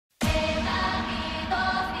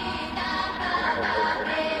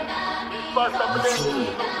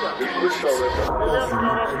Ты слышал это?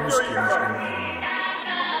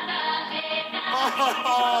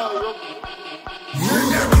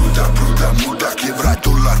 Мнения круто, мудак, евро,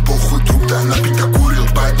 доллар, похуй, друг, да. Набедокурил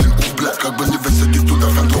Байден, блядь, как бы не высадить туда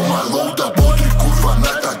фантома, лоуда, бодрый, Курва,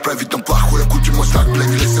 НАТО, отправить там плаху, куди, знак, блядь,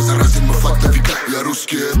 лезь, заразен, мы флаг, века. Я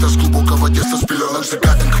русский, это с глубокого детства, с пеленок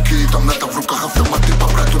загаден, какие там НАТО, в руках автоматы, по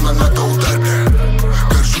брату на НАТО удар, блядь.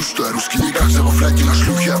 Горжусь, что я русский, никак за во фляге на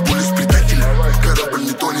шлюхе, я более с предателем. Корабль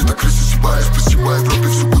не тонет, а крысы сибая, спасибо Европе,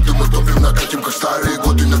 все будем мы топим, накатим, как старые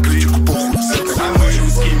годы, на критику, похуй. Самый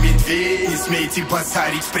русский медведь, не смейте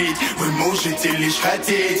базарить впредь. Вы можете лишь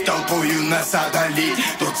хотеть толпою нас одолеть.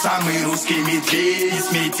 Тот самый русский медведь, не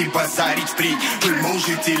смейте базарить впредь. Вы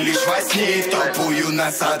можете лишь во сне толпою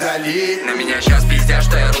нас одолеть. На меня сейчас пиздят,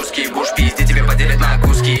 что я русский. Будешь пиздить, тебе поделят на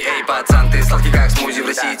куски. Эй, пацан, ты сладкий как смузи. В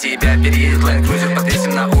России тебя переедет ленд-крузер.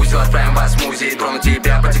 Подвесим на узел, отправим вас в музей. Трону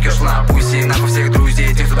тебя, потекешь на пуси. Нахуй всех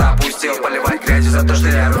друзей, тех, кто допустил поливать грязью за то, что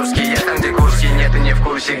я русский. Я там, где Курский, нет, ты не в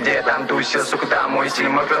курсе, где там тусил. Сука, там мой стиль,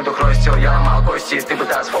 мой клен дух ростил. Я ломал кости, ты бы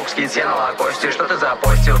даст фокс-кидс, я на кости. Что ты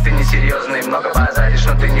запостил, ты несерьезный, много базаришь,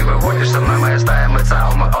 но ты не выводишь. Со мной моя стая, мы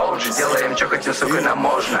ЦАО, мы OG. Делаем, что хотим, сука, нам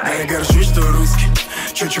можно. Я горжусь, что русский.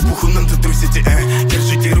 Чё чепуху нам тут трусите,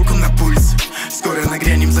 держите руку на пульс. Скоро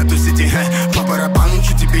нагрянем, затусите, по барабану,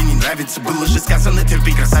 что тебе не нравится. Было же сказано,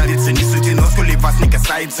 терпи, красавица. Не сутено, сколи вас не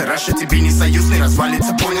касается. Раша тебе не союзный,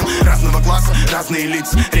 развалится, понял? Разного класса, разные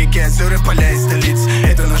лица. Реки, озера, поля и столицы.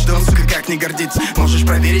 Это наш дом, сука, как не гордиться. Можешь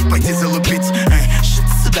проверить, пойти залупиться. Шит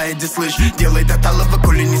сюда, иди, слышь. Делай до талого,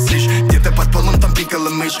 коли не слышь. Где-то под полом там пикала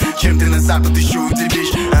мышь. Чем ты на запад еще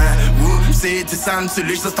удивишь? Все эти санкции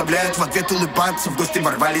лишь заставляют в ответ улыбаться. В гости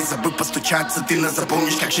ворвались, забыв постучаться. Ты нас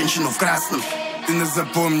запомнишь, как женщину в красном. Ты нас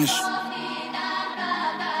запомнишь.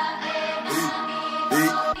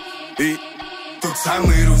 Тот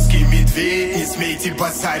самый русский медведь, не смейте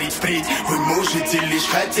базарить впредь. Вы можете лишь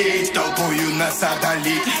хотеть толпою нас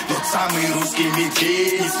одолеть. Тот самый русский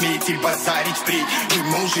медведь, не смейте базарить впредь. Вы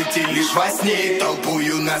можете лишь во сне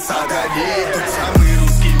толпою нас одолеть. Тот самый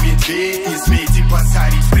русский медведь, не смейте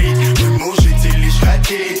базарить впредь. Вы можете лишь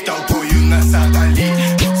хотеть толпою нас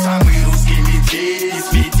одолеть. Тот самый русский медведь, не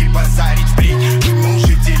смейте базарить впредь. Вы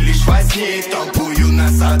можете лишь во сне толпою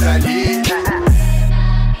нас одолеть.